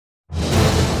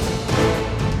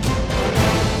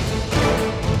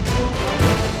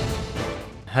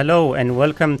Hello and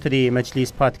welcome to the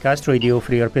Majlis podcast, Radio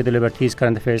Free Europe Liberties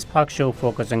Current Affairs Park Show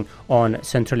focusing on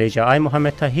Central Asia. I'm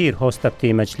Mohammed Tahir, host of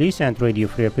the Majlis and Radio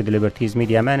Free Europe Liberties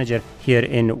media manager here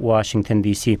in Washington,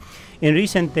 D.C. In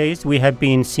recent days, we have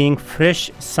been seeing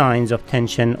fresh signs of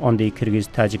tension on the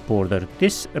Kyrgyz-Tajik border.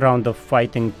 This round of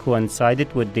fighting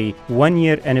coincided with the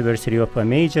one-year anniversary of a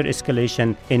major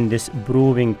escalation in this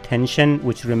brewing tension,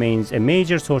 which remains a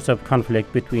major source of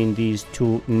conflict between these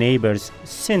two neighbors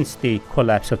since the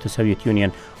collapse of the Soviet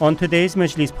Union. On today's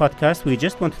Majlis podcast, we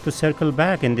just wanted to circle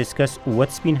back and discuss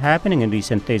what's been happening in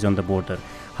recent days on the border.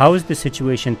 How is the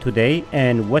situation today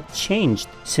and what changed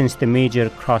since the major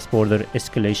cross-border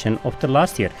escalation of the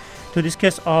last year? To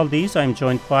discuss all these, I'm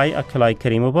joined by Akalay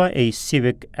Karimova, a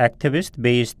civic activist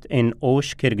based in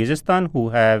Osh, Kyrgyzstan, who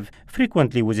have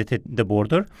frequently visited the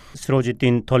border.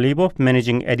 Srojiddin Tolibov,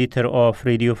 managing editor of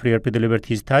Radio Free Europe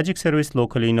Liberties Tajik service,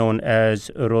 locally known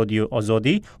as Radio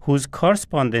Azodi, whose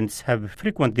correspondents have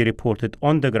frequently reported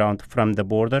on the ground from the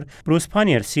border. Bruce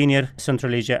Panier, senior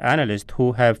Central Asia analyst,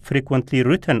 who have frequently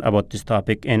written about this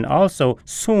topic and also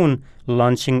soon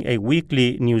launching a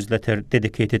weekly newsletter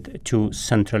dedicated to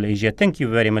Central Asia. Thank you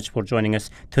very much for joining us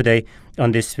today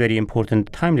on this very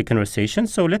important, timely conversation.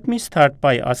 So let me start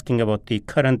by asking about the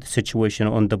current situation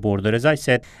on the border. As I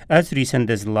said, as recent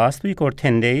as last week or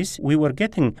 10 days, we were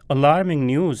getting alarming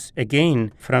news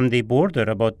again from the border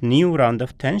about new round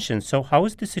of tension. So how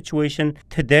is the situation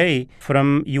today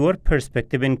from your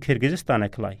perspective in Kyrgyzstan,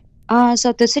 Akalay?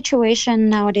 So the situation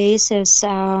nowadays is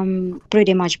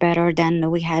pretty much better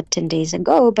than we had 10 days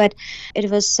ago, but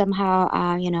it was somehow,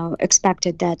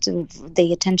 expected that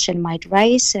the tension might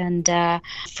rise. And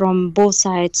from both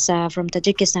sides, from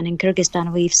Tajikistan and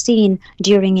Kyrgyzstan, we've seen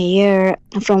during a year,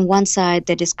 from one side,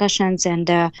 the discussions and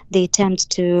the attempt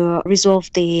to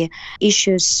resolve the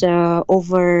issues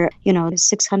over,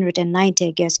 690,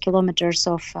 I guess, kilometers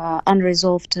of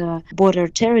unresolved border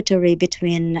territory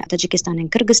between Tajikistan and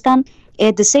Kyrgyzstan.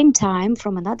 At the same time,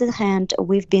 from another hand,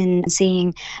 we've been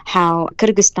seeing how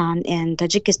Kyrgyzstan and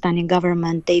Tajikistani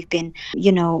government, they've been,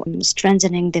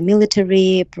 strengthening the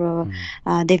military.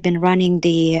 They've been running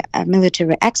the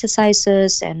military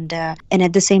exercises, and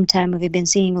at the same time, we've been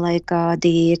seeing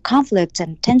the conflicts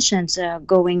and tensions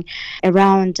going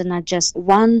around not just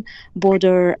one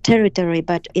border territory,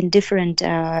 but in different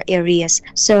areas.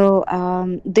 So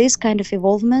these kind of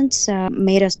involvements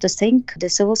made us to think, the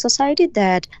civil society,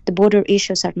 that the border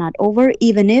issues are not over,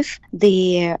 even if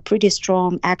the pretty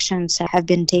strong actions have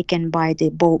been taken by the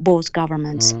both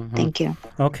governments. Mm-hmm. Thank you.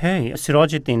 Okay.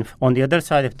 Sirajuddin, on the other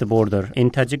side of the border in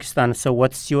Tajikistan, so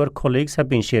what's your colleagues have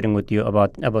been sharing with you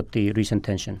about the recent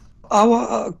tension?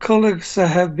 Our colleagues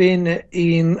have been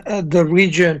in the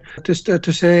region to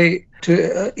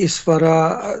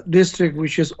Isfara district,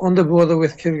 which is on the border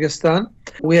with Kyrgyzstan.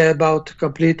 We are about to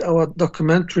complete our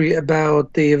documentary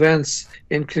about the events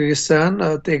in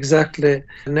Kyrgyzstan exactly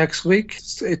next week.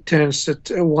 It turns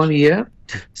 1 year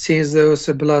since those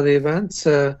bloody events.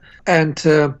 And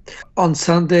on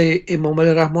Sunday, Imam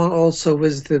Ali Rahman also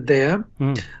visited there.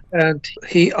 And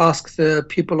he asked the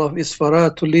people of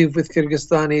Isfara to live with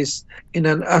Kyrgyzstanis in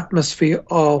an atmosphere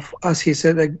of, as he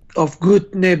said, of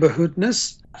good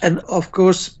neighborhoodness. And of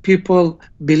course, people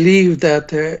believe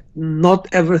that not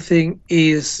everything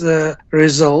is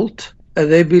resolved.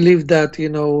 They believe that,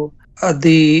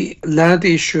 the land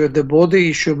issue, the border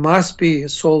issue must be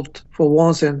solved for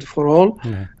once and for all.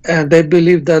 Yeah. And they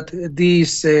believe that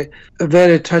these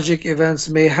very tragic events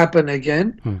may happen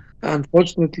again.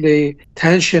 Unfortunately,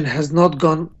 tension has not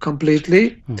gone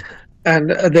completely. And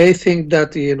they think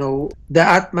that, the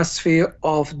atmosphere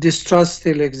of distrust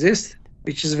still exists,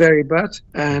 which is very bad.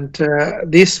 And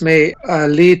this may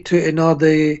lead to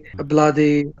another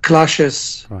bloody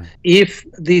clashes if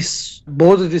this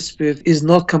border dispute is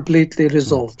not completely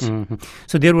resolved. Mm-hmm.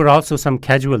 So there were also some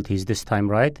casualties this time,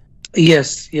 right?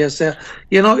 Yes.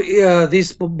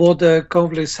 These border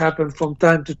conflicts happen from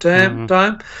time to time.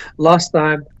 Last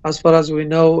time, as far as we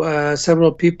know,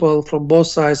 several people from both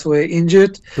sides were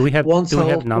injured. Do we have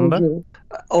number?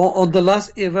 On the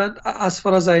last event, as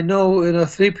far as I know,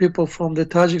 3 people from the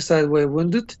Tajik side were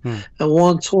wounded, and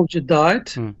 1 soldier died.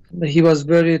 He was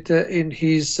buried in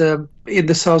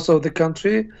the south of the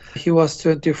country. He was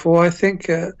 24, I think.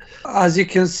 As you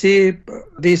can see,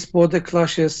 these border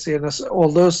clashes,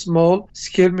 although small,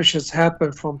 skirmishes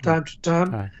happen from time to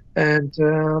time. And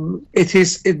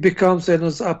it becomes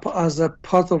as a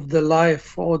part of the life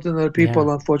for ordinary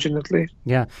people, unfortunately.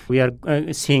 Yeah, we are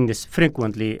seeing this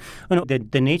frequently.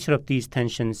 The nature of these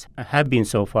tensions have been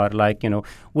so far,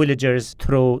 villagers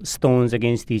throw stones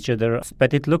against each other.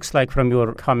 But it looks like from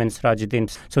your comments in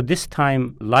Sirajuddin. So this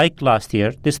time, like last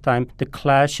year, this time the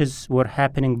clashes were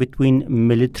happening between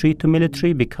military to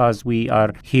military because we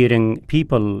are hearing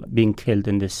people being killed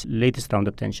in this latest round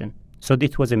of tension. So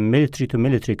it was a military to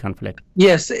military conflict.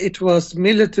 Yes, it was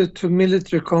military to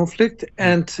military conflict,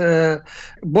 and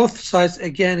both sides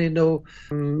again,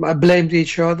 blamed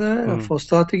each other for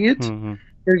starting it.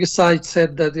 Kyrgyz side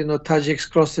said that Tajiks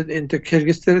crossed it into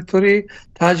Kyrgyz territory.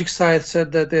 Tajik side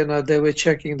said that they were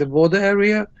checking the border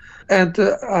area. And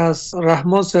as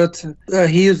Rahman said,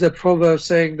 he used a proverb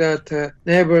saying that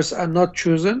neighbors are not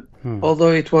chosen,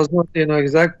 although it was not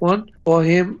exact one for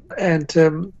him.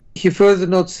 And he further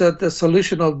notes that the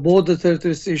solution of border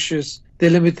territories issues,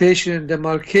 delimitation and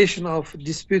demarcation of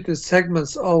disputed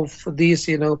segments of these,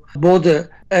 border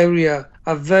area,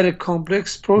 are very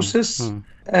complex process,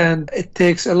 and it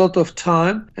takes a lot of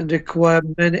time and require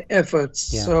many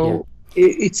efforts.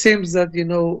 It seems that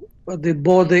the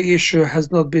border issue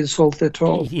has not been solved at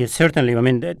all. Yes, certainly. I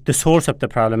mean, the source of the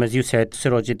problem, as you said,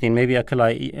 Sirajuddin, maybe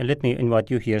Akalai, let me invite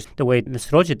you here. The way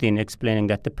Sirajuddin explaining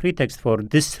that the pretext for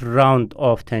this round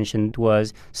of tension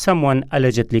was someone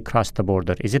allegedly crossed the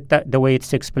border. Is it the way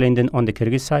it's explained on the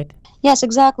Kyrgyz side? Yes,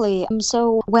 exactly.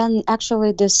 So when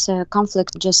actually this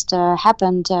conflict just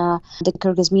happened, the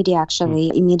Kyrgyz media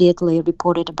actually immediately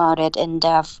reported about it, and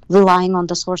relying on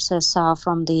the sources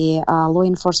from the law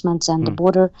enforcement and the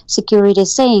border security,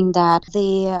 saying that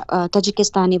the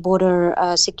Tajikistani border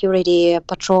security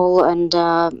patrol and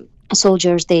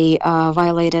soldiers, they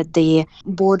violated the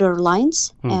border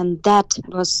lines, and that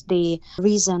was the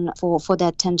reason for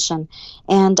that tension.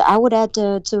 And I would add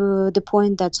to the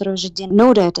point that Sirajuddin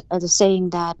noted,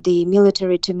 saying that the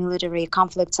military to military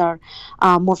conflicts are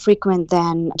more frequent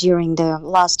than during the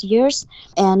last years,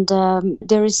 and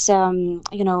there is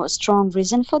a strong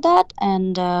reason for that.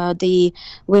 And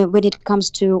when it comes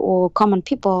to all common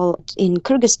people in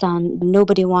Kyrgyzstan,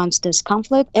 nobody wants this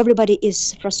conflict. Everybody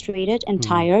is frustrated and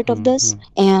tired of this,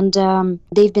 and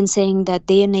they've been saying that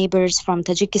their neighbors from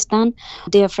Tajikistan,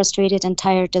 they are frustrated and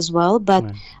tired as well, but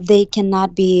they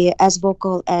cannot be as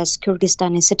vocal as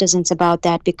Kyrgyzstani citizens about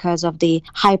that because of the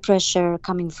high pressure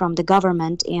coming from the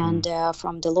government and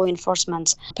from the law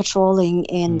enforcement patrolling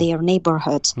in their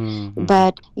neighborhoods.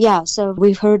 But so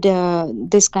we've heard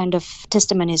this kind of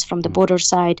testimonies from the border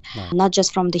side, not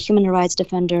just from the human rights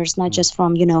defenders, not just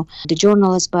from the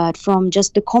journalists, but from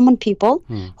just the common people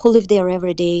who live there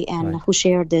every day and who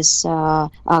share this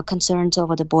concerns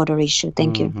over the border issue.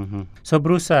 Thank you. So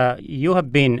Bruce, you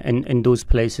have been in those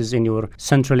places in your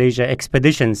Central Asia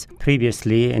expeditions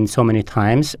previously and so many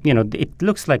times. It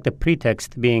looks like the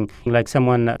pretext being like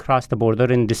someone crossed the border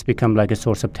and this become like a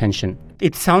source of tension.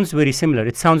 It sounds very similar.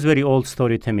 It sounds very old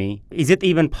story to me. Is it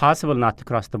even possible not to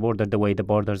cross the border the way the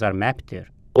borders are mapped there?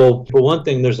 Well, for one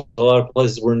thing, there's a lot of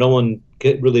places where no one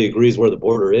really agrees where the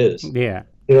border is. Yeah.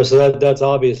 So that's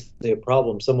obviously a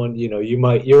problem. Someone,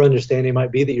 your understanding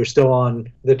might be that you're still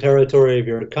on the territory of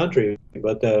your country,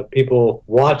 but the people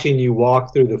watching you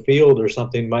walk through the field or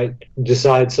something might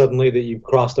decide suddenly that you've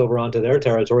crossed over onto their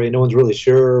territory, and no one's really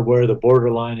sure where the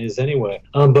borderline is anyway.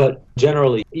 But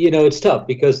generally, it's tough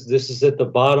because this is at the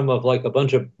bottom of like a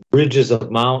bunch of ridges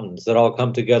of mountains that all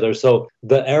come together. So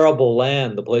the arable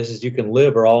land, the places you can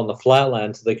live, are all in the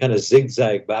flatlands. So they kind of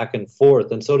zigzag back and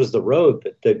forth, and so does the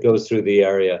road that goes through the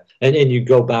area. And you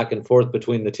go back and forth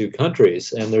between the two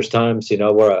countries. And there's times,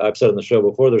 where I've said on the show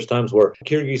before, there's times where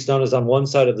Kyrgyzstan is on one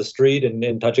side of the street and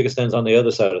Tajikistan's on the other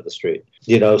side of the street.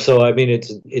 So I mean,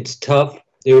 it's tough.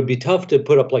 It would be tough to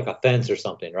put up like a fence or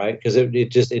something, right? Because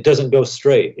it doesn't go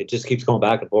straight. It just keeps going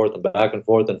back and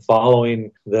forth and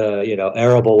following the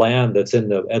arable land that's at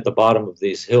the bottom of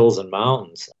these hills and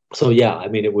mountains. So, I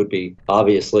mean, it would be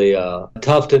obviously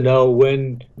tough to know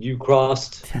when you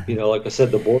crossed, like I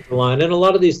said, the borderline. And a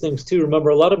lot of these things, too, remember,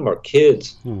 a lot of them are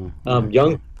kids,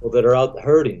 young people that are out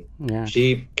herding,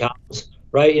 sheep, cows,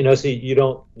 right? So you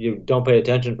don't pay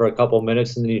attention for a couple of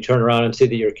minutes, and then you turn around and see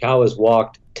that your cow has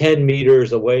walked 10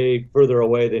 meters further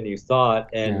away than you thought,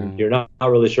 and you're not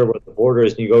really sure what the border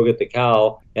is, and you go get the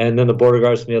cow, and then the border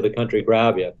guards from the other country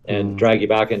grab you and drag you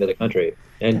back into the country.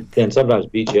 And sometimes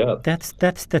beat you up. That's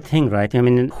the thing, right? I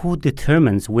mean, who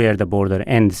determines where the border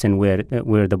ends and where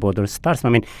the border starts? I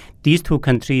mean, these two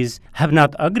countries have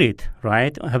not agreed,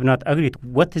 right? Have not agreed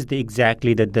what is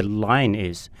exactly that the line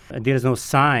is. There is no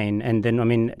sign, and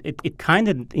then it kind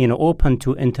of open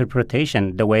to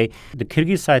interpretation. The way the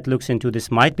Kyrgyz side looks into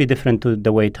this might be different to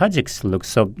the way Tajiks look.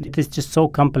 So it is just so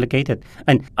complicated.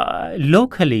 And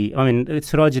locally, I mean,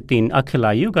 Sirajuddin,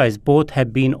 Akila, you guys both have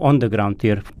been on the ground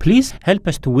there. Please help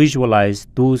us to visualize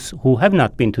those who have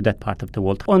not been to that part of the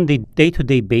world on the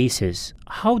day-to-day basis,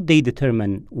 how they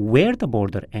determine where the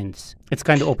border ends. It's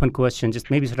kind of open question, just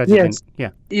maybe Sirajuddin. Yes.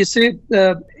 Yeah. You see,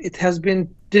 it has been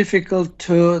difficult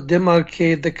to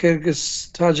demarcate the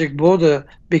Kyrgyz-Tajik border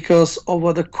because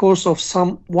over the course of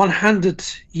some 100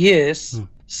 years,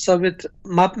 Soviet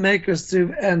map makers drew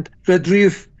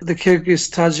the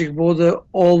Kyrgyz-Tajik border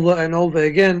over and over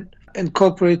again,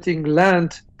 incorporating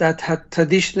land that had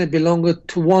traditionally belonged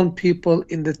to one people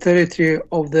in the territory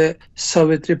of the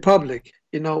Soviet Republic.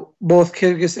 Both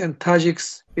Kyrgyz and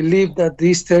Tajiks believed that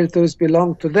these territories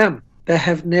belonged to them. They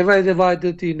have never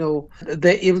divided,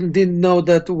 they even didn't know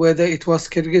that whether it was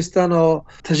Kyrgyzstan or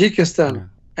Tajikistan. Yeah.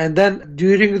 And then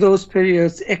during those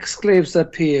periods, exclaves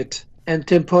appeared and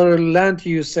temporary land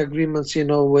use agreements,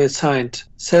 were signed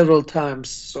several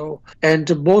times. And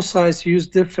both sides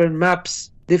used different maps,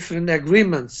 different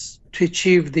agreements to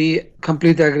achieve the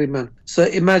complete agreement. So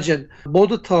imagine,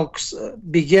 border talks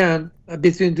began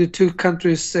between the two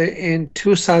countries in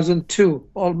 2002,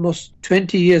 almost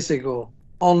 20 years ago.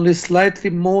 Only slightly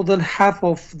more than half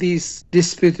of these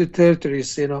disputed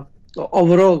territories,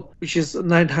 overall, which is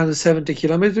 970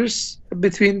 kilometers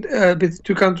between the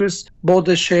two countries,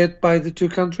 border shared by the two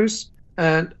countries,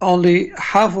 and only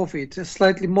half of it,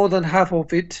 slightly more than half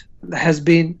of it, has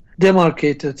been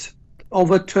demarcated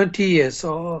over 20 years,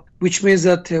 which means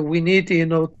that we need,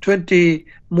 20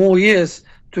 more years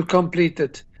to complete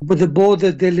it. But the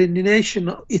border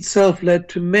delineation itself led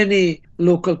to many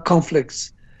local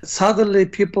conflicts. Suddenly,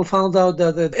 people found out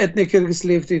that the ethnic Kyrgyz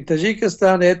lived in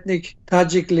Tajikistan, ethnic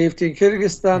Tajik lived in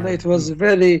Kyrgyzstan. It was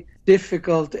very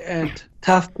difficult and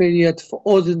tough period for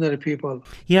ordinary people.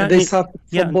 Yeah, and they suffered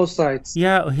from both sides.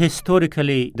 Yeah,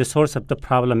 historically, the source of the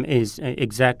problem is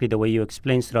exactly the way you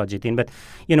explained, Sirajuddin. But,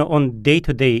 on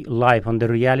day-to-day life, on the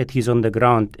realities on the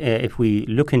ground, if we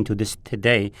look into this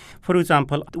today, for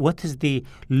example, what is the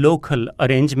local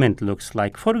arrangement looks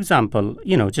like? For example,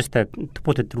 just to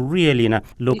put it really in a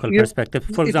local perspective,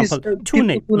 for example,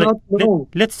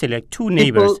 let's say like two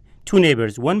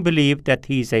neighbors, one believes that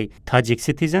he's a Tajik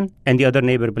citizen and the other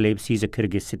neighbor believes he's a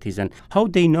Kyrgyz citizen. How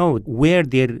they know where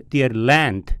their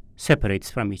land separates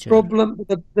from each other?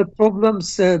 The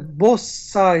problems, both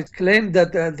sides claim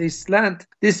that this land,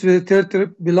 this territory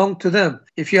belong to them.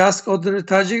 If you ask ordinary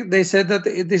Tajik, they say that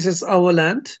this is our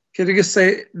land. Kyrgyz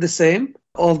say the same,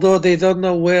 although they don't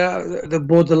know where the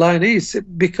borderline is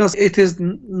because it is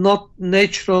not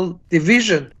natural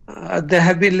division. They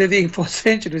have been living for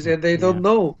centuries and they don't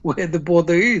know where the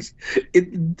border is.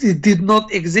 It did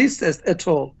not exist at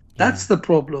all. That's the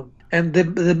problem. And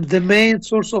the main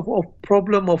source of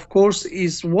problem, of course,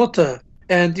 is water.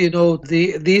 And,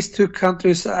 these two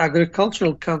countries are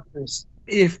agricultural countries.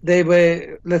 If they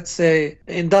were, let's say,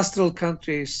 industrial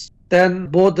countries, then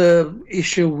border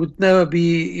issue would never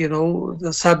be,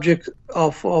 the subject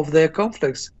of their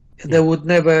conflicts. They would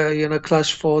never,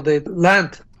 clash for the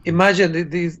land. Imagine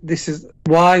this is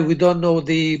why we don't know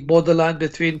the borderline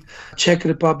between Czech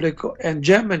Republic and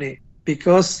Germany,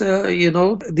 because,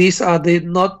 these are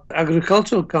not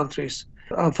agricultural countries.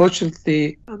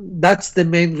 Unfortunately, that's the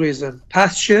main reason.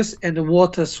 Pastures and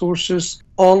water sources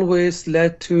always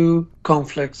led to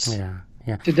conflicts.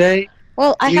 Yeah. Today,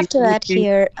 well, I have to add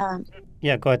here.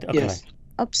 Yeah, go ahead. Okay. Yes.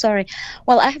 Oh, sorry.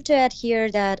 Well, I have to add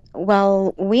here that,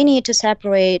 we need to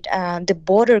separate the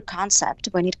border concept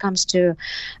when it comes to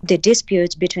the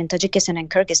disputes between Tajikistan and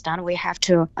Kyrgyzstan. We have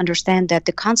to understand that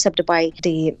the concept by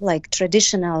the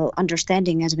traditional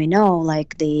understanding, as we know,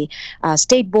 like the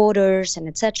state borders and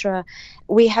etc.,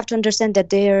 we have to understand that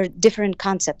they're different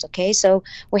concepts, okay? So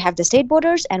we have the state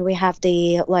borders and we have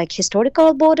the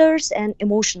historical borders and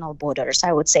emotional borders,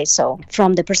 I would say so,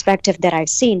 from the perspective that I've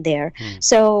seen there.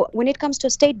 So when it comes to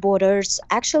state borders,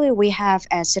 actually we have,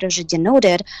 as Sirajuddin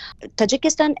noted,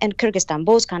 Tajikistan and Kyrgyzstan,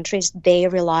 both countries, they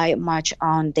rely much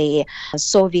on the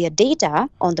Soviet data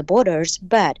on the borders,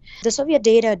 but the Soviet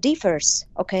data differs,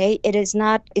 okay? It is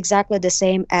not exactly the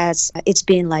same as it's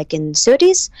been in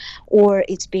 30s or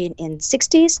it's been in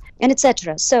 60s and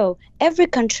etc. So every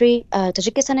country,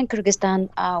 Tajikistan and Kyrgyzstan,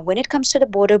 when it comes to the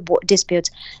border disputes,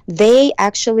 they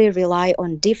actually rely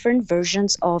on different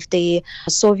versions of the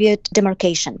Soviet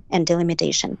demarcation and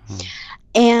delimitation.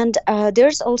 And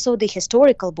there's also the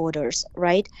historical borders,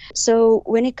 right? So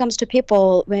when it comes to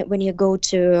people, when you go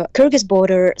to Kyrgyz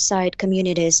border side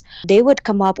communities, they would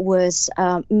come up with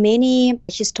many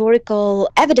historical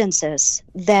evidences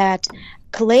that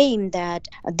claim that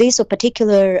these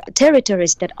particular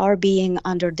territories that are being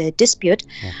under the dispute,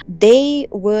 they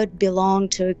would belong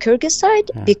to Kyrgyz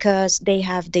side because they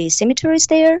have the cemeteries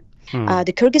there.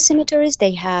 The Kyrgyz cemeteries,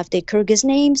 they have the Kyrgyz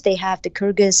names, they have the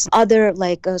Kyrgyz other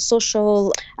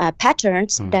social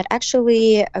patterns that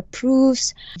actually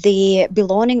proves the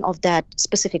belonging of that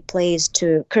specific place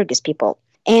to Kyrgyz people.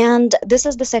 And this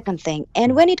is the second thing.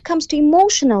 And when it comes to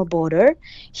emotional border,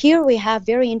 here we have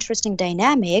very interesting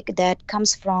dynamic that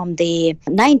comes from the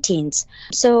 19th.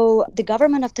 So the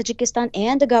government of Tajikistan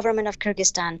and the government of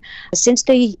Kyrgyzstan, since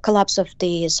the collapse of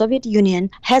the Soviet Union,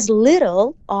 has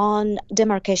little on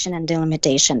demarcation and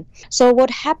delimitation. So what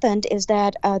happened is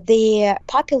that the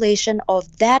population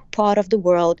of that part of the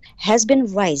world has been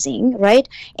rising, right?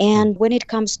 And when it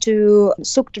comes to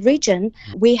Sukt region,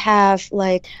 we have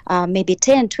maybe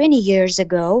 10, 20 years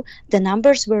ago, the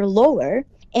numbers were lower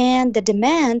and the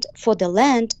demand for the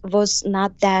land was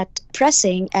not that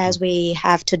pressing as we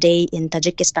have today in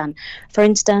Tajikistan. For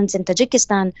instance, in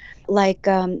Tajikistan,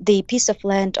 the piece of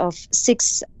land of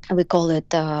 6, we call it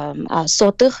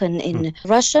sotykh in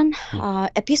Russian,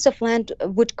 a piece of land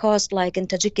would cost in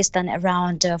Tajikistan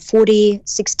around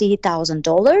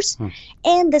 $40,000-$60,000,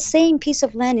 and the same piece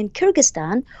of land in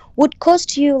Kyrgyzstan would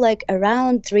cost you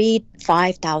around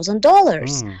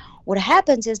 $3,000-$5,000. What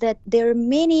happens is that there are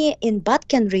many in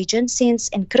Batken region, since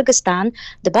in Kyrgyzstan,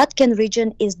 the Batken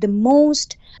region is the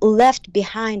most left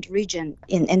behind region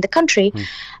in the country.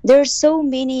 There are so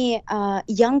many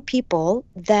young people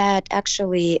that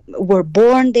actually were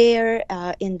born there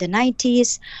in the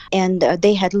 90s, and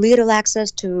they had little access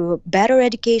to better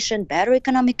education, better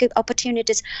economic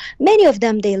opportunities. Many of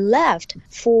them, they left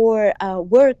for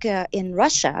work in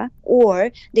Russia, or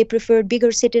they preferred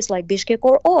bigger cities like Bishkek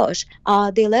or Osh.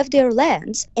 They left their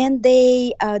lands, and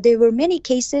there were many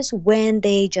cases when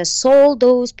they just sold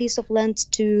those piece of lands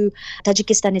to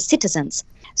Tajikistani citizens.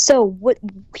 So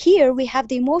here we have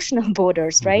the emotional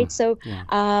borders, right? So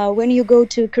when you go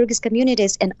to Kyrgyz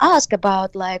communities and ask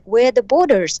about where the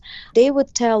borders, they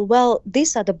would tell, well,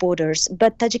 these are the borders.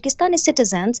 But Tajikistani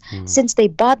citizens, since they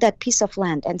bought that piece of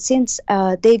land and since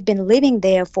they've been living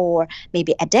there for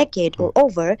maybe a decade or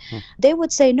over, they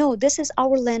would say, no, this is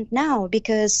our land now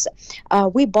because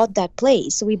we bought that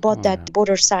place. We bought that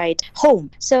border side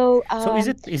home. So is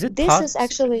it this part, is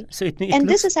actually, so it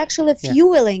this is actually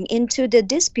fueling into the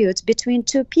disputes between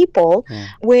two people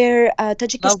where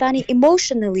Tajikistani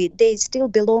emotionally, they still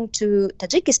belong to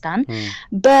Tajikistan,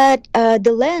 but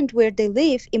the land where they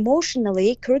live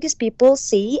emotionally, Kyrgyz people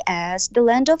see as the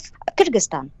land of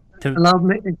Kyrgyzstan. Allow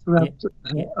me to interrupt.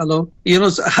 Hello.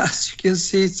 As you can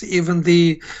see, it's even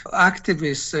the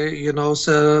activists,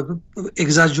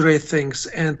 exaggerate things,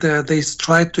 and they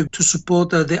try to support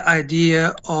the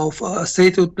idea of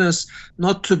statelessness,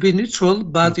 not to be neutral,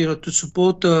 but to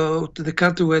support the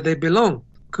country where they belong.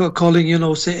 Calling,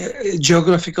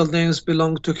 geographical names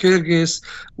belong to Kyrgyz,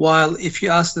 while if you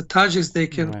ask the Tajiks, they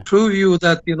can prove you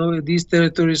that, these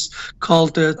territories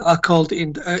are called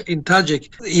in Tajik.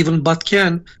 Even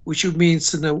Batken, which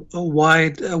means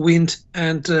wide wind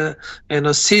and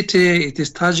a city, it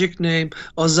is Tajik name.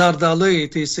 Ozardalı,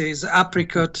 it is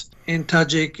apricot in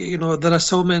Tajik. There are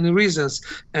so many reasons,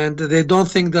 and they don't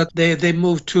think that they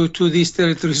moved to these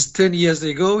territories 10 years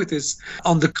ago. It is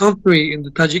on the contrary, in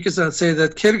the Tajikistan say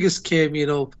that Kyrgyz came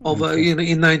over in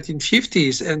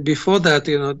 1950s, and before that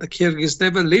the Kyrgyz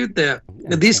never lived there.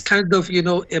 This kind of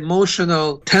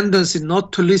emotional tendency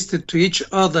not to listen to each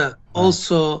other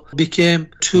also became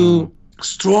too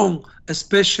strong,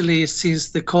 especially since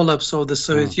the collapse of the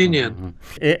Soviet Union.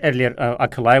 Earlier,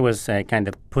 Akalai was kind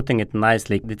of putting it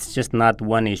nicely. It's just not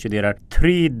one issue. There are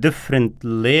 3 different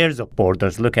layers of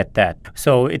borders. Look at that.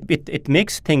 So it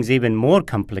makes things even more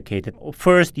complicated.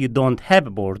 First, you don't have a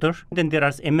border. Then there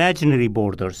are imaginary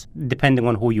borders, depending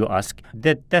on who you ask.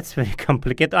 That's very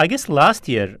complicated. I guess last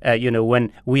year,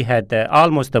 when we had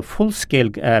almost a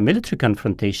full-scale military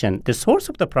confrontation, the source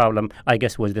of the problem, I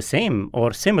guess, was the same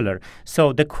or similar.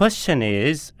 So the question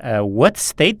is, what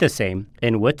stayed the same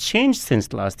and what changed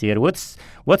since last year?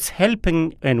 What's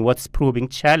helping and what's proving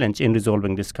challenge in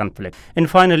resolving this conflict? And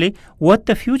finally, what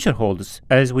the future holds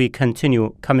as we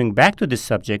continue coming back to this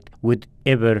subject with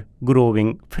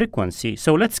ever-growing frequency.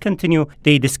 So let's continue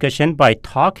the discussion by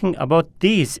talking about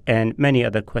these and many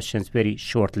other questions very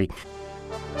shortly.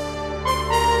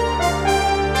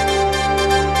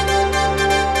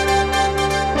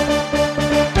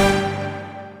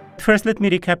 First, let me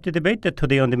recap the debate that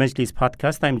today on the Majlis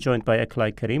podcast, I'm joined by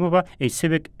Aklay Karimova, a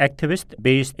civic activist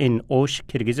based in Osh,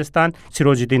 Kyrgyzstan,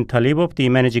 Sirojuddin Talibov, the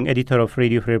managing editor of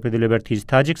Radio Free Europe Liberties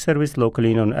Tajik service,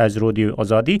 locally known as Radio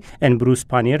Azadi, and Bruce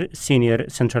Panier, senior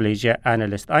Central Asia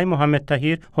analyst. I'm Mohammed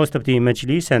Tahir, host of the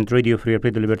Majlis and Radio Free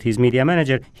Europe Liberties media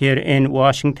manager here in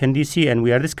Washington, D.C., and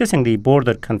we are discussing the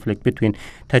border conflict between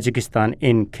Tajikistan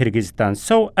and Kyrgyzstan.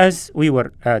 So, as we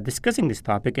were discussing this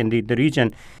topic, indeed, the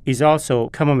region is also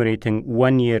commemorating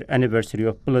 1-year anniversary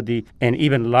of bloody and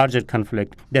even larger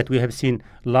conflict that we have seen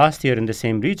last year in the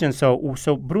same region. So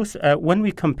Bruce, when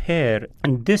we compare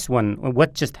this one,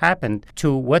 what just happened,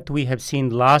 to what we have seen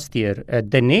last year,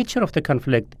 the nature of the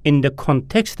conflict in the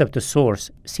context of the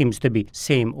source seems to be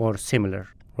same or similar,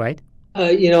 right?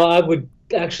 I would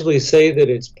actually say that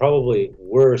it's probably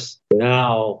worse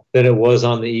now than it was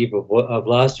on the eve of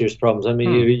last year's problems. I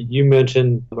mean, you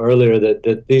mentioned earlier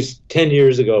that these 10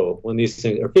 years ago when these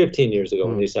things, or 15 years ago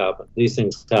when these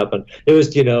things happened, it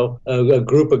was, a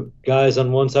group of guys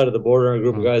on one side of the border and a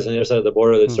group of guys on the other side of the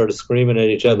border that started screaming at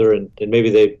each other, and maybe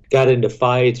they got into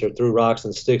fights or threw rocks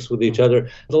and sticks with each other.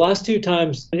 The last two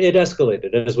times it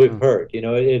escalated, as we've heard.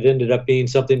 It ended up being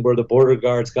something where the border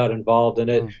guards got involved in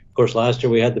it. Of course, last year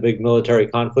we had the big military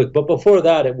conflict, but before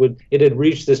that, it had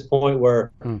reached this point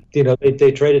where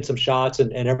they traded some shots,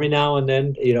 and every now and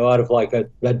then, out of like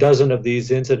a dozen of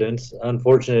these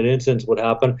unfortunate incidents would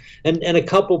happen, and a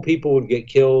couple people would get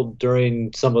killed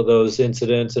during some of those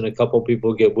incidents, and a couple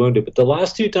people would get wounded. But the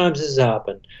last two times this has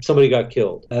happened, somebody got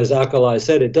killed. As Akalai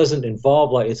said, it doesn't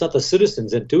involve, it's not the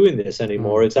citizens that doing this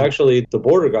anymore. It's actually the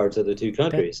border guards of the two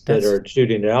countries that are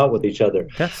shooting it out with each other.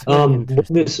 When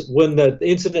the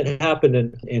incident happened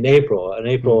in April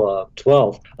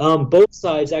 12th, both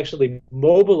sides actually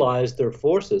mobilized their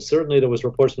forces. Certainly there was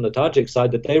reports from the Tajik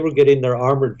side that they were getting their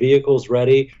armored vehicles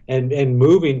ready and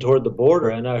moving toward the border,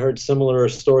 and I heard similar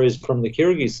stories from the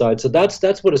Kyrgyz side. So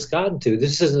that's what it's gotten to.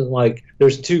 This isn't like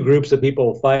there's two groups of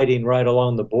people fighting right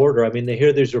along the border. I mean, they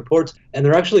hear these reports and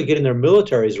they're actually getting their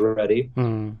militaries ready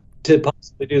to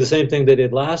possibly do the same thing they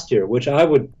did last year, which I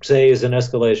would say is an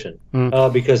escalation,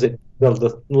 because the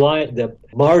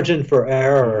margin for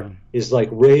error is like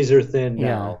razor thin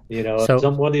now. So, if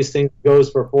one of these things goes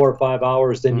for 4 or 5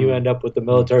 hours, then you end up with the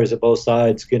militaries of both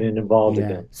sides getting involved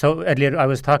again. So earlier I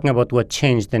was talking about what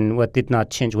changed and what did not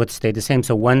change, what stayed the same.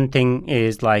 So one thing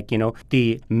is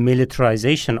the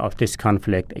militarization of this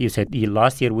conflict. You said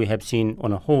last year we have seen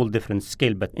on a whole different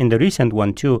scale, but in the recent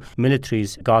one too,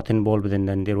 militaries got involved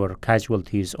and there were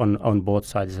casualties on both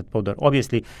sides of the border.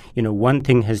 Obviously, one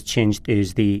thing has changed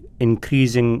is the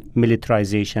increasing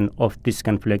militarization of this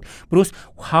conflict. Bruce,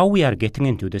 how we are getting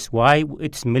into this? Why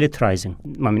it's militarizing?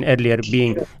 I mean, earlier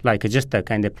being just a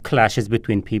kind of clashes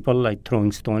between people, like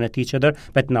throwing stone at each other,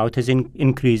 but now it is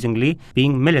increasingly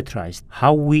being militarized.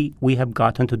 How we have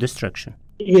gotten to destruction?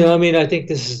 I think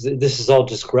this is all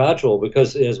just gradual,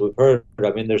 because as we've heard,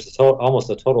 there's almost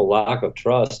a total lack of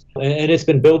trust, and it's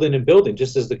been building and building,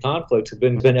 just as the conflicts have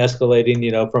been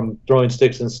escalating, from throwing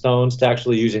sticks and stones to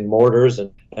actually using mortars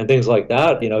and things like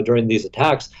that, during these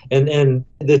attacks, and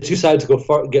the two sides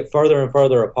get farther and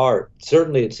farther apart.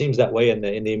 Certainly, it seems that way in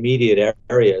the immediate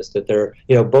areas, that they're,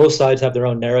 both sides have their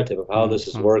own narrative of how this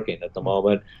is working at the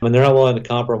moment, and they're not willing to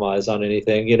compromise on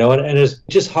anything, and it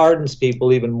just hardens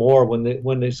people even more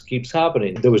when this keeps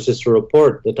happening. There was just a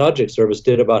report the Tajik service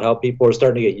did about how people are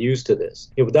starting to get used to this.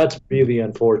 That's really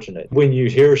unfortunate. When you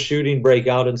hear shooting break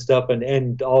out and stuff,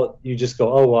 and all, you just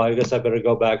go, oh, well, I guess I better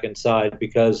go back inside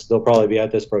because they'll probably be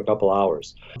at this for a couple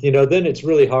hours. Then it's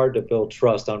really hard to build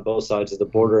trust on both sides of the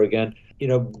border again.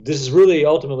 This is really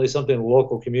ultimately something the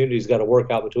local communities got to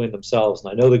work out between themselves.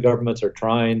 And I know the governments are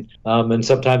trying, and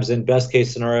sometimes in best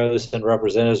case scenarios, send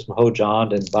representatives from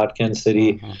Hojand and Batken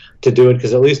City to do it,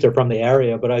 because at least they're from the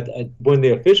area. But when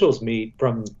the officials meet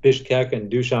from Bishkek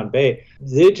and Dushanbe,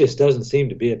 it just doesn't seem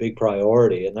to be a big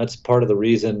priority. And that's part of the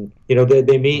reason,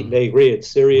 they meet and they agree it's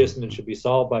serious and it should be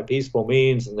solved by peaceful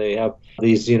means. And they have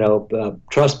these,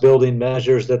 trust building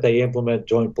measures that they implement,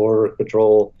 joint border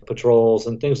patrols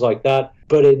and things like that.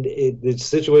 But the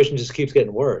situation just keeps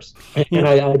getting worse. And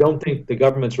I don't think the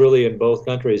governments really in both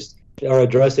countries are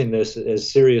addressing this as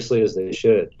seriously as they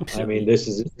should. This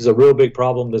is a real big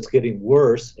problem that's getting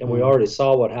worse, and we already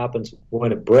saw what happens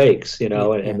when it breaks, and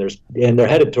they're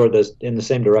headed toward this in the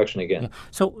same direction again.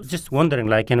 So just wondering,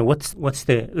 what's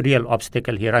the real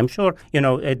obstacle here? I'm sure,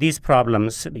 these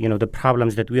problems, the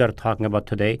problems that we are talking about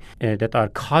today that are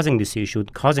causing this issue,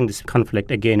 causing this conflict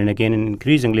again and again, and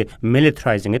increasingly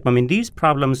militarizing it. These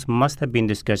problems must have been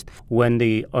discussed when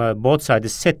the both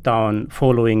sides sit down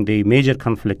following the major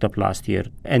conflict of last last year,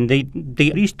 and they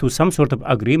reached to some sort of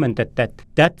agreement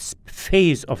that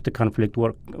phase of the conflict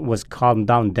was calmed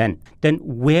down then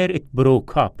where it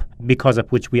broke up, because of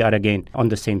which we are again on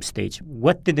the same stage.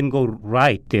 What didn't go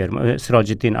right there,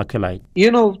 Sirajuddin Akilai?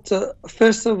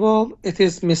 First of all, it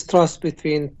is mistrust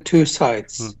between two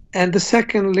sides. And the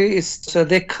secondly is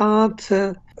they can't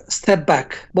step back,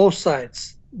 both sides.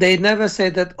 They never say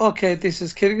that, okay, this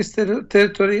is Kyrgyz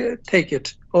territory, take it.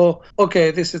 Or,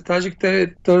 okay, this is Tajik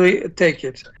territory, take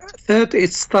it. Third,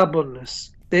 it's stubbornness.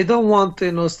 They don't want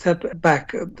to step back.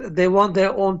 They want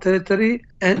their own territory,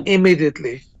 and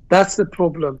immediately. That's the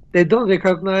problem. They don't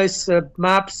recognize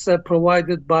maps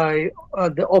provided by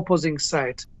the opposing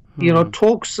side.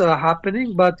 Talks are happening,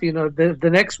 but the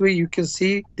next week you can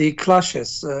see the clashes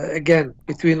again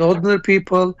between ordinary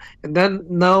people, and then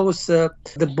now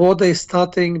the border is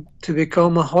starting to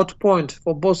become a hot point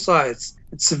for both sides.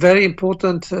 It's a very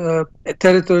important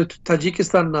territory to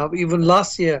Tajikistan now. Even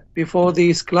last year, before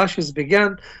these clashes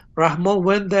began, Rahmon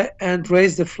went there and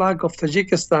raised the flag of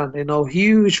Tajikistan,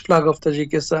 huge flag of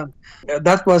Tajikistan.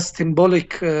 That was symbolic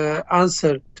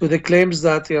answer to the claims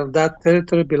that that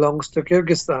territory belongs to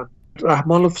Kyrgyzstan.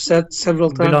 Rahmonov said several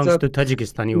times belongs that to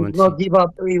Tajikistan. You will not give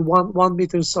up 1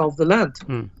 meters of the land.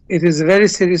 It is a very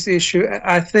serious issue.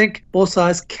 I think both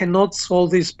sides cannot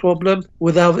solve this problem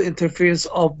without interference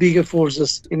of bigger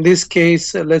forces. In this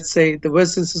case, let's say the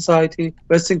Western society,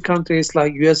 Western countries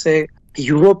like USA,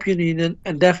 European Union,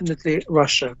 and definitely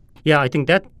Russia. Yeah, I think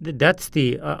that's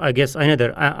the, I guess,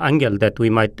 another angle that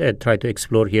we might try to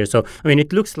explore here. So,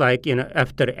 it looks like,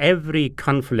 after every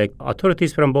conflict,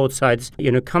 authorities from both sides,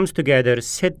 comes together,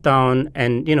 sit down,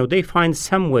 and, they find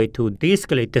some way to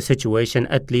de-escalate the situation,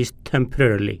 at least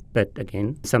temporarily. But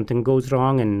again, something goes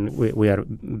wrong and we are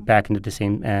back into the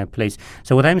same place.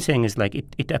 So what I'm saying is,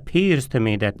 it appears to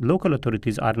me that local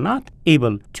authorities are not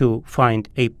able to find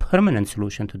a permanent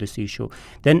solution to this issue.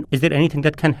 Then is there anything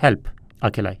that can help,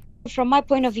 Akilai? From my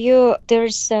point of view,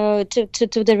 there's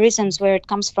to the reasons where it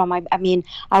comes from.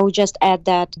 I would just add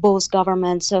that both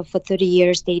governments for 30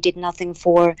 years, they did nothing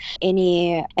for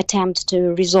any attempt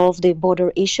to resolve the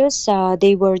border issues.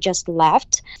 They were just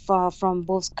left from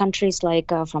both countries, like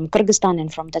from Kyrgyzstan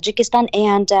and from Tajikistan.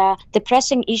 And the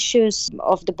pressing issues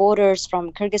of the borders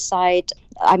from Kyrgyz side,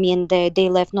 they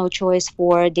left no choice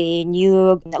for the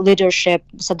new leadership,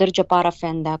 Sadir Japarov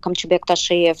and Kamchubek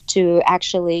Tasheyev, to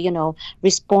actually,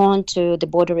 respond to the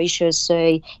border issues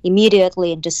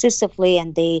immediately and decisively,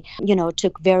 and they,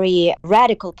 took very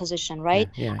radical position, right?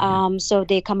 So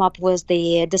they come up with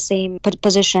the same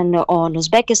position on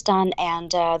Uzbekistan,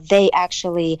 and they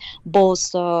actually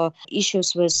both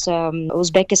issues with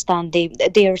Uzbekistan,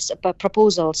 their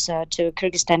proposals to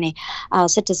Kyrgyzstani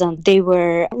citizens, they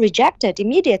were rejected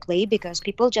immediately because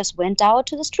people just went out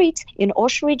to the streets in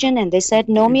Osh region and they said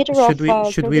no meter of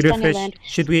Kyrgyzstani land.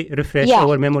 Should we refresh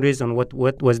our memories on what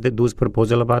was those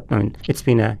proposal about? It's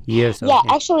been a year. So,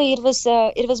 actually, it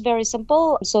was very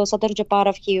simple. So Sadir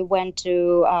Japarov, he went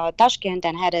to Tashkent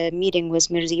and had a meeting with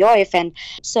Mirziyoyev, and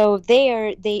so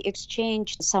there they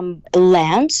exchanged some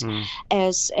lands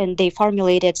and they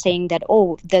formulated saying that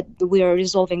that we are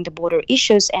resolving the border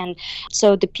issues. And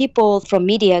so the people from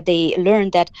media, they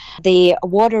learned that the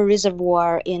water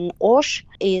reservoir in Osh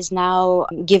is now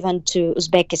given to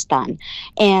Uzbekistan.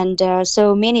 And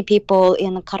so many people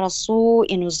in Karasu,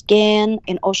 in Uzgen,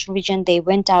 in Osh region, they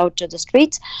went out to the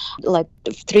streets like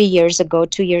 2 years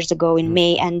ago in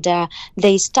May, and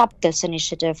they stopped this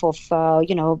initiative of,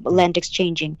 land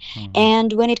exchanging.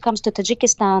 And when it comes to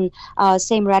Tajikistan,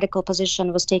 same radical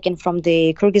position was taken from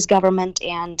the Kyrgyz government,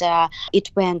 and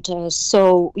it went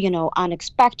so,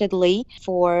 unexpectedly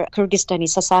for Kyrgyzstani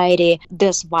society,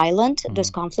 this violent, this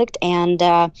conflict. And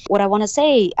what I want to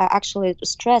say, actually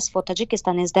stress for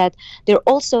Tajikistan is that there are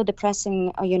also the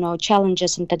pressing,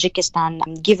 challenges in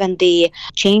Tajikistan, given the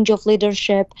change of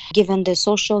leadership, given the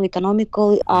social,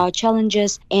 economical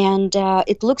challenges. And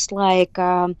it looks like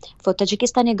for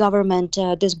Tajikistani government,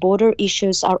 these border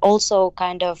issues are also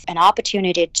kind of an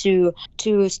opportunity to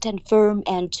stand firm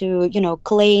and to,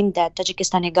 claim that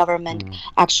Tajikistani government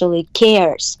actually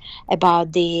cares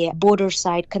about the border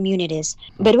side communities.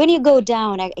 But when you go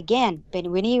down, again,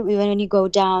 when you go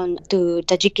down to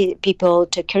Tajik people,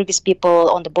 to Kyrgyz people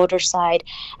on the border side,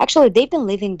 actually they've been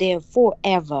living there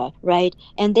forever, right?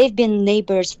 And they've been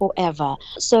neighbors forever.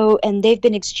 So, and they've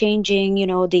been exchanging,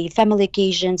 the family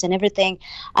occasions and everything.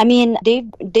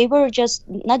 They were just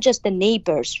not just the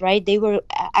neighbors, right? They were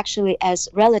actually as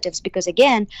relatives, because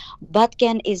again,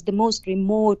 Batken is the most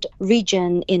remote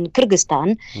region in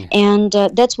Kyrgyzstan, and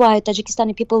that's why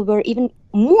Tajikistani people were even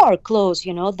more close,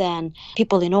 than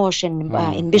people in Osh and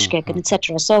in Bishkek, and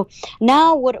etc. So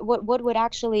now what would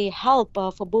actually help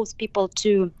for both people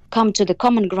to come to the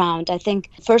common ground? I think,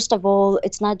 first of all,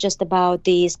 it's not just about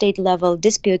the state level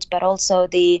disputes, but also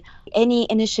any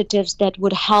initiatives that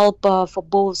would help for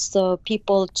both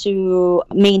people to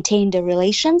maintain the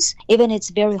relations. Even it's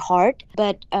very hard,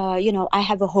 but I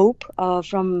have a hope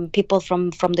from people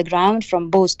from the ground, from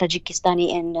both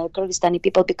Tajikistani and Kyrgyzstani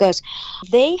people, because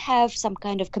they have some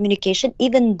kind of communication,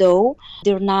 even though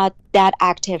they're not that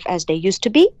active as they used to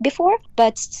be before,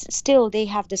 but still they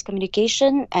have this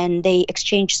communication and they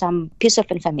exchange some piece of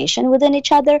information within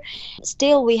each other.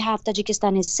 Still, we have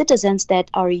Tajikistani citizens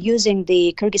that are using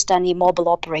the Kyrgyzstani mobile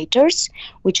operators,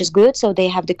 which is good. So they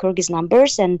have the Kyrgyz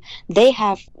numbers and they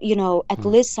have, at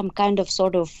least some kind of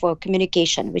sort of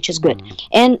communication, which is good.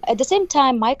 And at the same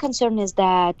time, my concern is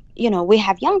that, we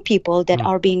have young people that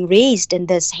are being raised in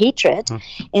this hatred,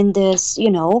 in this,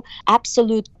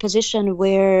 absolute position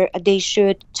where they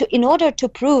should, in order to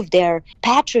prove they're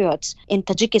patriots in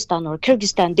Tajikistan or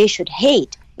Kyrgyzstan, they should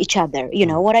hate each other. You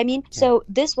know what I mean? Yeah. So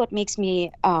this what makes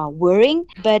me worrying.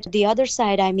 But the other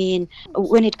side, I mean,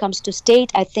 when it comes to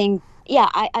state, I think,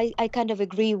 I kind of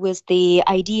agree with the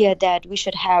idea that we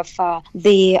should have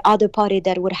the other party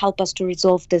that would help us to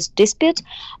resolve this dispute.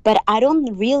 But I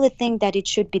don't really think that it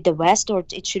should be the West or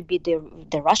it should be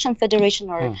the Russian Federation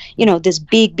or, these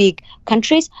big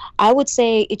countries. I would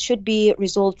say it should be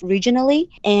resolved regionally.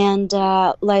 And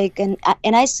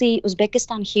and I see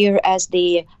Uzbekistan here as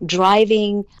the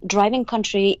driving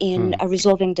country in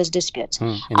resolving this dispute.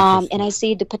 And I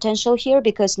see the potential here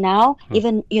because now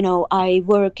even, I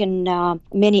work in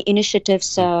many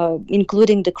initiatives,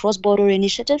 including the cross-border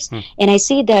initiatives. And I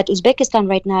see that Uzbekistan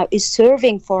right now is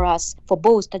serving for us, for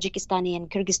both Tajikistani and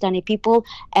Kyrgyzstani people,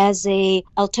 as a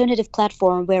alternative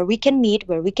platform where we can meet,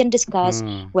 where we can discuss,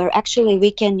 where actually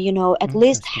we can, at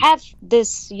least have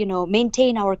this,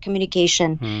 maintain our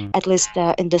communication, at least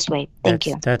in this way. Thank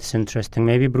you. That's interesting.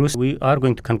 Maybe, Bruce, we are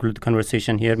going to conclude the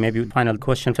conversation here. Maybe final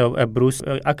question. So, Bruce,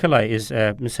 Akalai is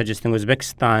suggesting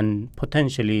Uzbekistan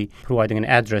potentially providing an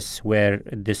address where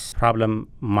this problem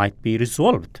might be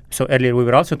resolved. So earlier we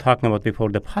were also talking about before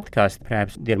the podcast,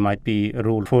 perhaps there might be a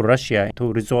role for Russia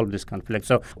to resolve this conflict.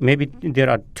 So maybe there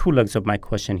are two legs of my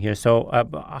question here. So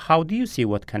how do you see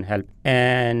what can help?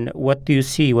 And what do you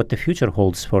see what the future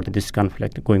holds for this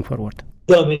conflict going forward?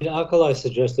 Yeah, I mean, Akalai's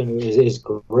suggestion is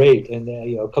great. And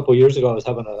a couple of years ago, I was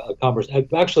having a conversation.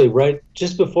 Actually, right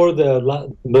just before the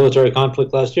military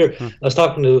conflict last year, I was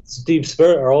talking to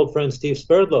our old friend Steve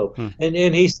Sverdlov,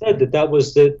 and he said that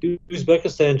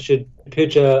Uzbekistan should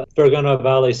pitch a Fergana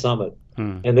Valley summit.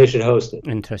 And they should host it.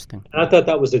 Interesting. And I thought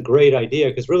that was a great idea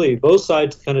because really both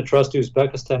sides kind of trust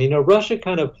Uzbekistan. Russia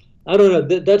kind of, I don't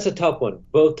know, that's a tough one.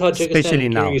 Both Tajikistan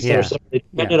and Kyrgyzstan are certainly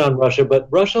dependent on Russia. But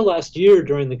Russia last year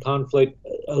during the conflict,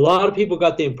 a lot of people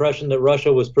got the impression that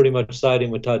Russia was pretty much siding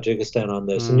with Tajikistan on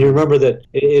this. And you remember that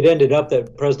it ended up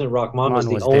that President Rahman was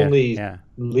the only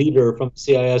leader from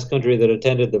CIS country that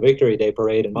attended the Victory Day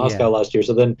parade in Moscow last year.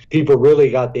 So then people really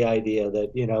got the idea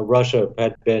that, Russia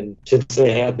had been, since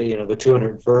they had the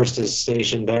 201st is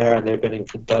stationed there and they've been in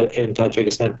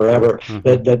Tajikistan forever,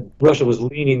 that Russia was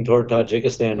leaning toward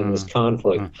Tajikistan in this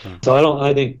conflict. So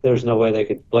I think there's no way they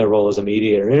could play a role as a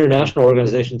mediator. International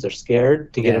organizations are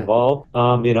scared to get involved.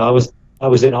 I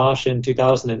was in Osh in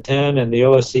 2010 and the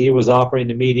OSCE was offering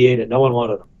to mediate and no one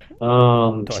wanted them.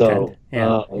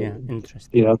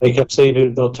 Interesting. They kept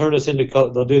saying they'll turn us into,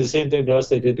 they'll do the same thing to us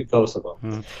they did to Kosovo.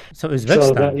 So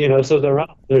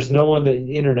Uzbekistan. There's no one that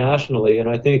internationally, and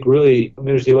I think really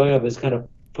Mirziyoyev has kind of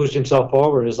pushed himself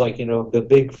forward as the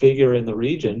big figure in the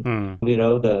region.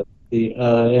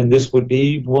 And this would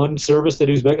be one service that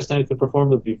Uzbekistan could perform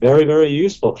that would be very, very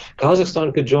useful.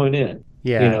 Kazakhstan could join in.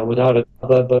 Without it.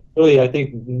 But really, I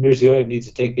think Mirziyoyev needs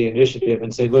to take the initiative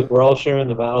and say, look, we're all sharing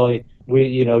the valley.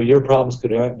 Your problems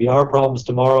could be our problems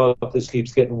tomorrow if this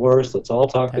keeps getting worse. Let's all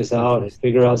talk this out and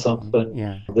figure out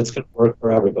something that's going to work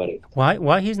for everybody.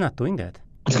 Why he's not doing that?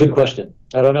 It's a good question.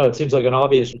 I don't know. It seems like an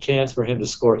obvious chance for him to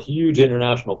score huge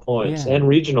international points and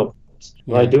regional points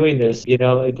by doing this. You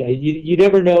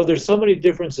never know. There's so many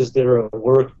differences that are at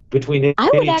work between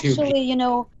any two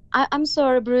people. I'm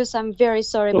sorry, Bruce. I'm very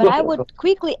sorry. But I would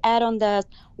quickly add on that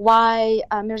why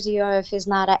Mirziyoyev is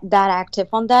not that active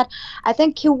on that. I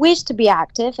think he wished to be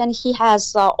active, and he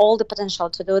has all the potential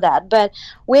to do that. But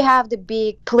we have the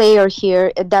big player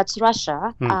here, that's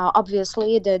Russia.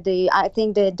 Obviously, I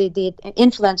think the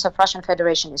influence of Russian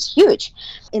Federation is huge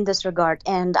in this regard,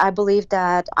 and I believe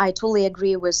that I totally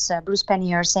agree with Bruce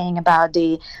Pannier saying about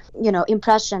the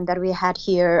impression that we had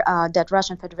here that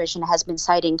Russian Federation has been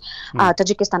citing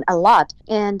Tajikistan a lot,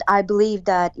 and I believe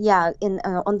that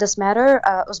on this matter,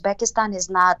 Uzbekistan is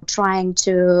not trying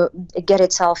to get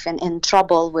itself in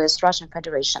trouble with Russian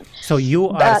Federation. So you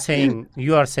are saying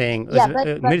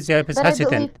Mirziyoyev is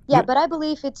hesitant. But I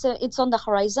believe it's on the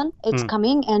horizon. It's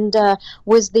coming, and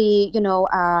with the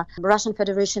Russian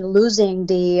Federation losing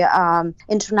the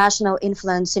international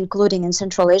influence, including in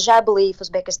Central Asia, I believe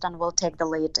Uzbekistan will take the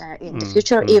lead in the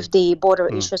future if the border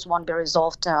issues won't be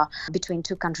resolved between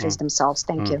two countries themselves.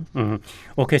 Thank you.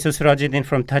 Okay, so Sirajuddin,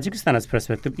 from Tajikistan's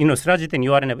perspective, Sirajuddin,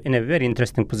 you are in a very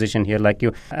interesting position here. Like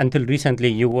until recently,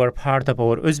 you were part of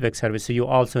our Uzbek service, so you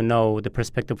also know the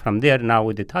perspective from there now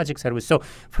with the Tajik service. So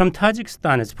from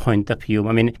Tajikistan's point of view,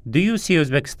 I mean, do you see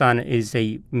Uzbekistan is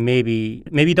maybe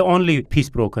the only peace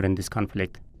broker in this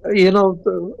conflict?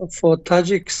 For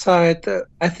Tajik side,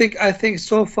 I think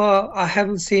so far I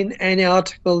haven't seen any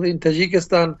article in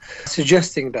Tajikistan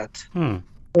suggesting that.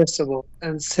 First of all,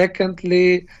 and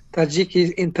secondly,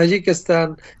 in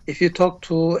Tajikistan, if you talk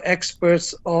to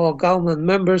experts or government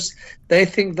members, they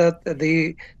think that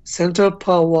the central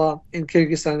power in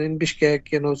Kyrgyzstan, in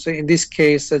Bishkek, so in this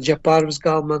case, Japarov's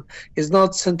government is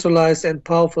not centralized and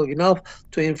powerful enough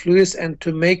to influence and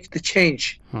to make the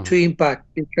change, to impact,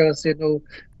 because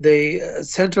the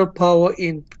central power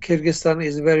in Kyrgyzstan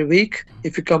is very weak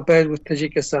if you compare it with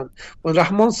Tajikistan. When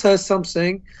Rahmon says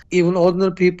something, even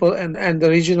ordinary people and the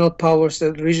regional powers,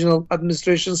 the regional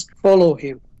administrations follow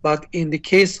him. But in the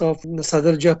case of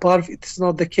Sadr Japarov, it's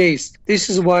not the case. This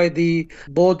is why the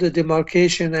border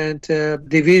demarcation and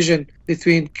division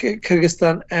between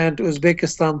Kyrgyzstan and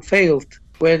Uzbekistan failed.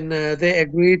 When they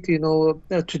agreed,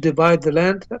 to divide the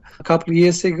land a couple of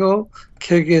years ago,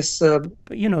 Kyrgyz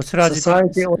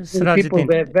society or people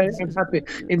were very unhappy.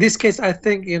 In this case, I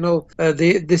think,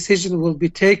 the decision will be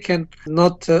taken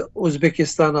not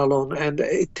Uzbekistan alone, and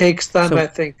it takes time, I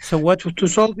think. So what to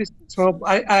solve this problem?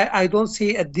 I don't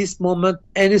see at this moment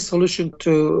any solution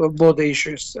to border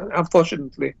issues,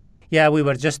 unfortunately. Yeah, we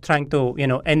were just trying to,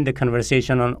 end the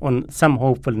conversation on some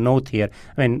hopeful note here.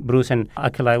 I mean, Bruce and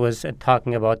Akilai was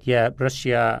talking about,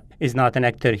 Russia is not an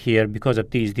actor here because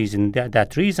of these and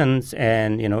that reasons.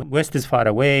 And, West is far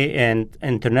away, and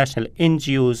international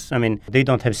NGOs, I mean, they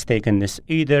don't have stake in this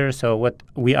either. So what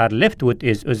we are left with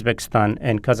is Uzbekistan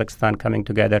and Kazakhstan coming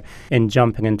together and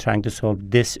jumping and trying to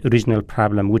solve this regional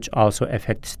problem, which also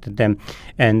affects them.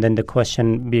 And then the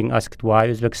question being asked, why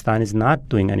Uzbekistan is not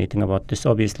doing anything about this?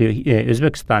 Obviously,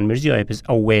 Uzbekistan, Mirziyoyev is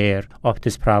aware of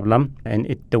this problem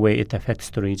and the way it affects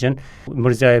the region.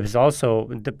 Mirziyoyev is also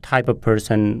the type of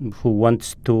person who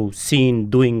wants to seen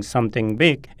doing something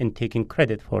big and taking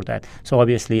credit for that. So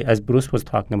obviously, as Bruce was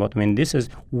talking about, I mean, this is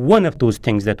one of those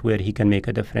things that where he can make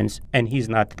a difference, and he's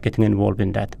not getting involved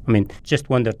in that. I mean, just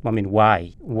wonder,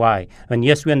 why? And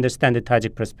yes, we understand the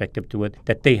Tajik perspective to it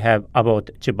that they have about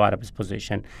Japarov's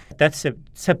position. That's a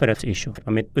separate issue.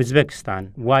 I mean,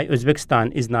 why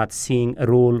Uzbekistan is not seeing a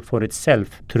role for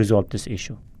itself to resolve this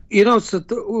issue? So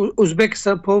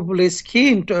Uzbekistan probably is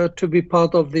keen to be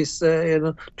part of this,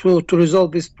 to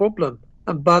resolve this problem.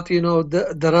 But,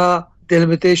 there are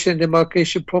delimitation,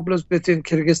 demarcation problems between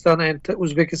Kyrgyzstan and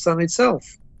Uzbekistan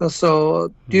itself.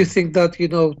 So do you think that,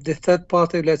 the third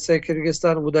party, let's say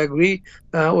Kyrgyzstan, would agree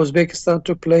Uzbekistan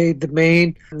to play the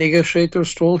main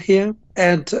negotiator's role here?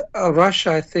 And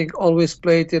Russia, I think, always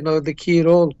played, the key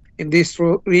role in these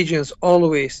regions,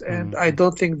 always. And I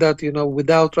don't think that,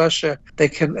 without Russia, they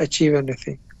can achieve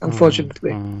anything,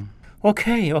 unfortunately.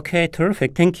 Okay,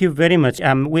 terrific. Thank you very much.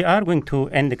 We are going to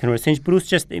end the conversation. Bruce,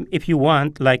 just if you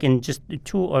want, like in just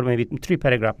 2 or maybe 3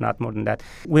 paragraphs, not more than that,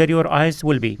 where your eyes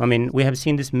will be. I mean, we have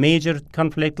seen this major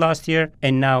conflict last year,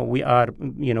 and now we are,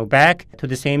 back to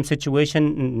the same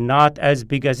situation, not as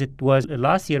big as it was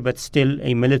last year, but still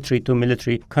a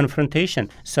military-to-military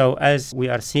confrontation. So as we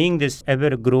are seeing this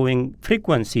ever-growing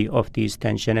frequency of these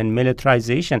tension and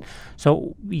militarization,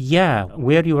 so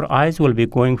where your eyes will be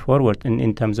going forward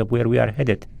in terms of where we are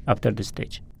headed after this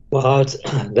stage? Well,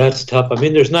 that's tough. I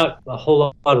mean, there's not a whole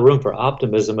lot of room for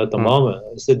optimism at the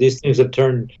moment. So these things have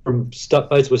turned from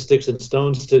fights with sticks and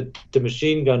stones to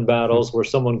machine gun battles where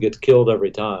someone gets killed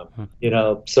every time.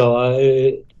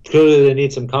 So clearly they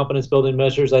need some confidence building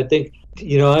measures. I think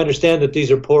I understand that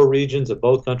these are poor regions of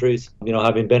both countries.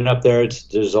 Having been up there,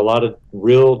 there's a lot of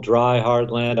real dry,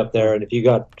 hard land up there. And if you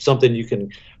got something you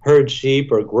can herd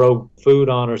sheep or grow food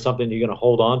on or something, you're going to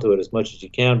hold on to it as much as you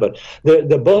can. But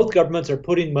the both governments are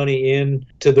putting money in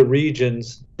to the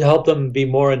regions to help them be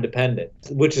more independent,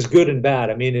 which is good and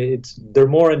bad. I mean, they're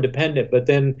more independent, but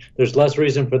then there's less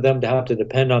reason for them to have to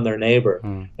depend on their neighbor.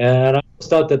 And I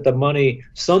thought that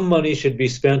some money should be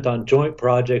spent on joint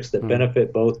projects that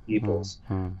benefit both peoples.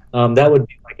 That would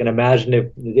be like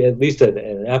at least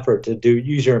an effort to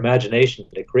use your imagination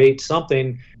to create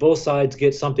something. Both sides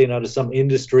get something out of some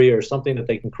industry or something that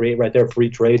they can create right there, free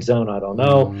trade zone, I don't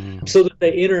know, so that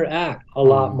they interact a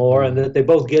lot more and that they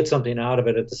both get something out of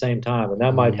it at the same time. And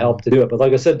that might help to do it. But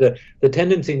like I said, the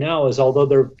tendency now is,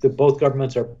 although both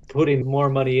governments are putting more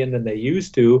money in than they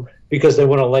used to, because they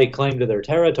want to lay claim to their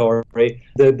territory,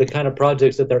 the kind of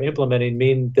projects that they're implementing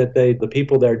mean that the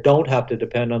people there don't have to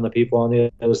depend on the people on the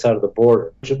other side of the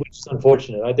border, which is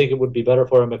unfortunate. I think it would be better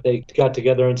for them if they got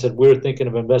together and said, we're thinking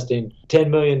of investing $10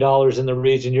 million in the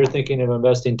region, you're thinking of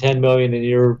investing $10 million in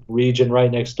your region right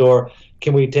next door.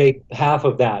 Can we take half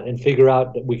of that and figure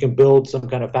out that we can build some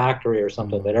kind of factory or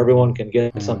something that everyone can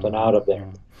get something out of there?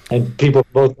 And people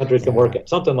from both countries can work it,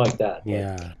 something like that.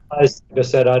 Yeah. As I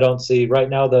said, I don't see right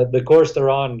now the course they're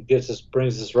on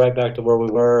brings us right back to where we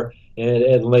were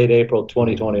in late April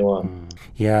 2021.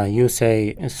 Yeah, you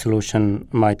say a solution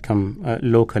might come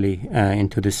locally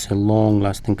into this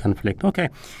long-lasting conflict. Okay.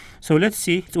 So let's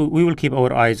see. So we will keep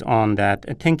our eyes on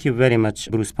that. Thank you very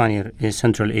much, Bruce Panier, a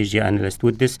Central Asia analyst.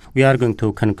 With this, we are going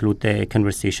to conclude the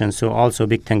conversation. So also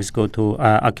big thanks go to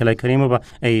Akilay Karimova,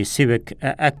 a civic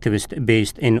activist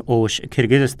based in Osh,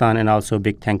 Kyrgyzstan, and also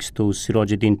big thanks to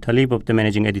Sirajuddin Talibov, the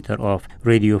managing editor of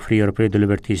Radio Free Europe, Radio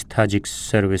Liberty's Tajik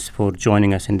service, for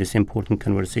joining us in this important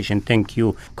conversation. Thank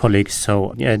you, colleagues.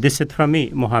 So this is it from me,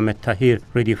 Mohammed Tahir,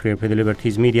 Radio Free Europe, Radio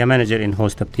Liberty's media manager and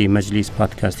host of the Majlis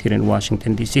podcast here in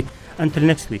Washington, D.C. Until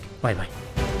next week,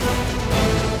 bye-bye.